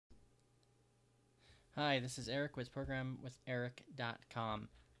Hi, this is Eric with programwitheric.com.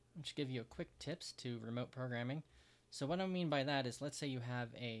 I'll just give you a quick tips to remote programming. So what I mean by that is, let's say you have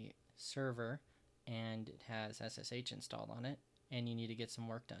a server and it has SSH installed on it and you need to get some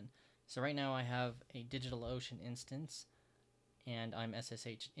work done. So right now I have a DigitalOcean instance and I'm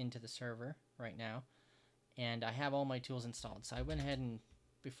SSH into the server right now, and I have all my tools installed. So I went ahead and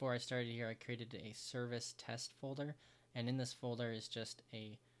before I started here I created a service test folder, and in this folder is just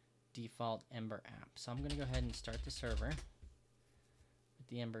a default Ember app. So I'm going to go ahead and start the server with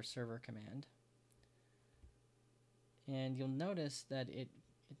the Ember server command, and you'll notice that it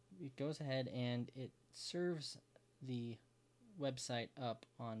goes ahead and it serves the website up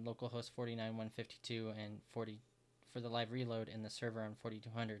on localhost 49.152 and 40 for the live reload, and the server on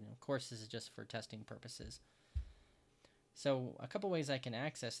 4200, and of course this is just for testing purposes. So a couple ways I can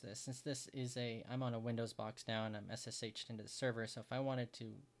access this, since this is I'm on a Windows box now and I'm SSH'd into the server. So if I wanted to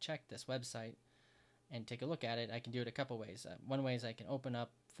check this website and take a look at it, I can do it a couple ways. One way is I can open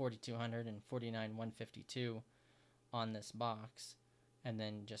up 4200 and 49.152 on this box and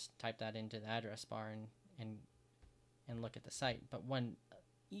then just type that into the address bar and look at the site. But one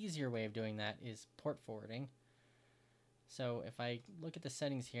easier way of doing that is port forwarding. So if I look at the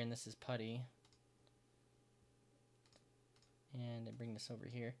settings here, and this is Putty, and I bring this over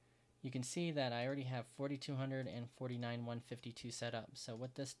here, you can see that I already have 4200 and 49.152 set up. So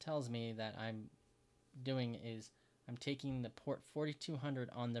what this tells me that I'm doing is I'm taking the port 4200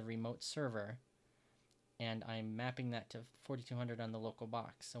 on the remote server and I'm mapping that to 4200 on the local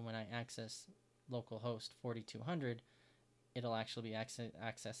box. So when I access localhost 4200, it'll actually be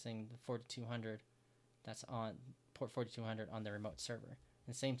accessing the 4200 that's on port 4200 on the remote server.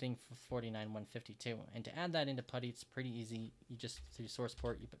 And same thing for 49.152. And to add that into Putty, it's pretty easy. You just, through source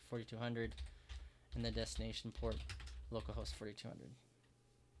port, you put 4200 and the destination port localhost 4200.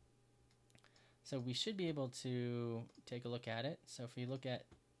 So we should be able to take a look at it. So if we look at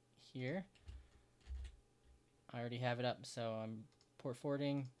here, I already have it up. So I'm port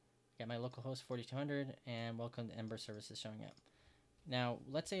forwarding, got my localhost 4200, and welcome to Ember services showing up. Now,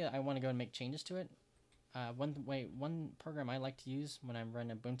 let's say I want to go and make changes to it. One program I like to use when I'm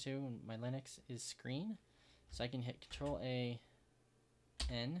running Ubuntu and my Linux is Screen. So I can hit Control-A-N,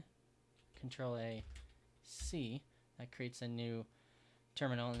 Control-A-C. That creates a new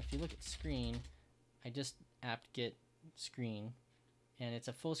terminal. And if you look at Screen, I just apt-get Screen. And it's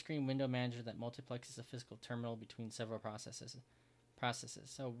a full screen window manager that multiplexes a physical terminal between several processes.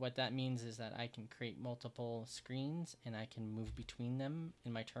 So what that means is that I can create multiple screens and I can move between them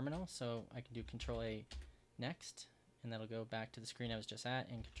in my terminal. So I can do Control-A next, and that'll go back to the screen I was just at,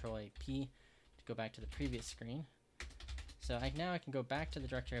 and Control-A-P to go back to the previous screen. So now I can go back to the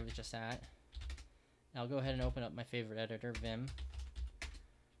directory I was just at. I'll go ahead and open up my favorite editor, Vim,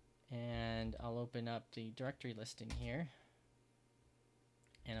 and I'll open up the directory listing here.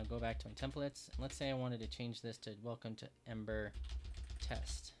 And I'll go back to my templates. And let's say I wanted to change this to welcome to Ember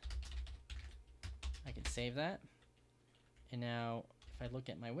test. I can save that. And now if I look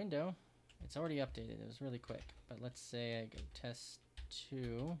at my window, it's already updated. It was really quick. But let's say I go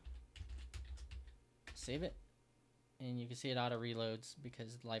test2, save it, and you can see it auto reloads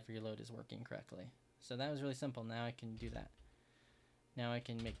because live reload is working correctly. So that was really simple. Now I can do that. Now I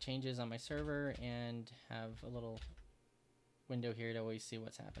can make changes on my server and have a little window here to always see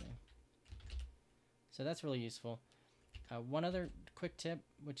what's happening. So that's really useful. One other quick tip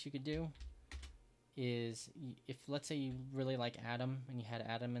which you could do is, if let's say you really like Atom and you had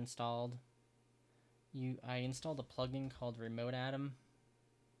Atom installed, I installed a plugin called Remote Atom.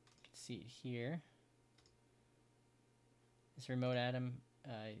 You can see it here. This Remote Atom,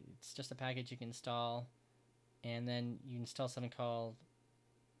 it's just a package you can install, and then you install something called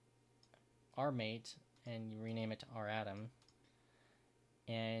RMate and you rename it to RAtom.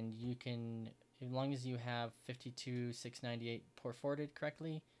 And you can, as long as you have 52.698 port forwarded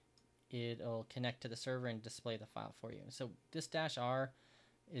correctly, it'll connect to the server and display the file for you. So this -R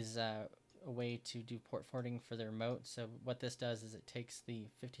is a way to do port forwarding for the remote. So what this does is it takes the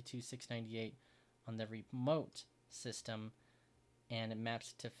 52.698 on the remote system and it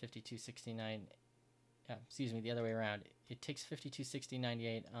maps it to 52.69. Excuse me, the other way around. It takes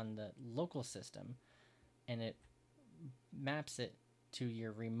 52.60.98 on the local system and it maps it to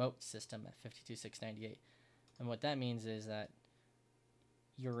your remote system at 52.698. And what that means is that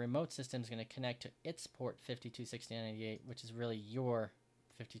your remote system is going to connect to its port 52.60.98, which is really your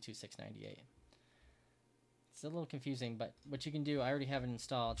 52.698. It's a little confusing, but what you can do, I already have it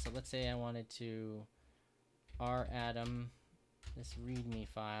installed. So let's say I wanted to ratom this readme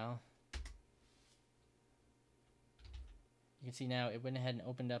file You can see now it went ahead and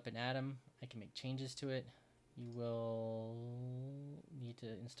opened up an Atom. I can make changes to it. You will need to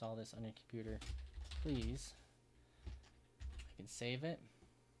install this on your computer, please. I can save it.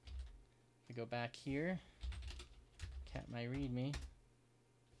 If I go back here, cat my readme,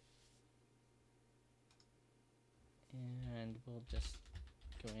 and we'll just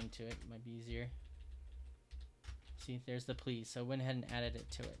go into it. Might be easier. See, there's the please. So I went ahead and added it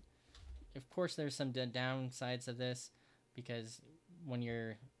to it. Of course, there's some downsides of this, because when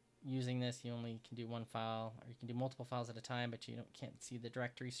you're using this, you only can do one file, or you can do multiple files at a time, but you can't see the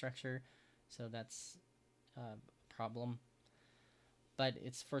directory structure. So that's a problem. But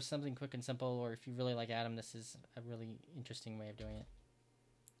it's for something quick and simple, or if you really like Atom, this is a really interesting way of doing it.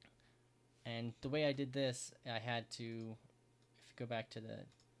 And the way I did this, I had to, if you go back to the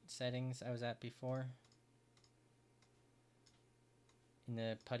settings I was at before, in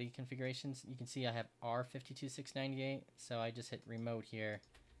the Putty configurations, you can see I have R52698, so I just hit remote here,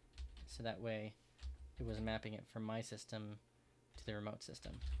 so that way it was mapping it from my system to the remote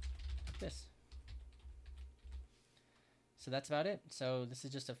system, like this. So that's about it. So this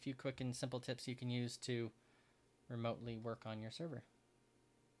is just a few quick and simple tips you can use to remotely work on your server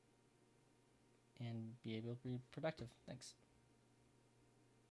and be able to be productive. Thanks.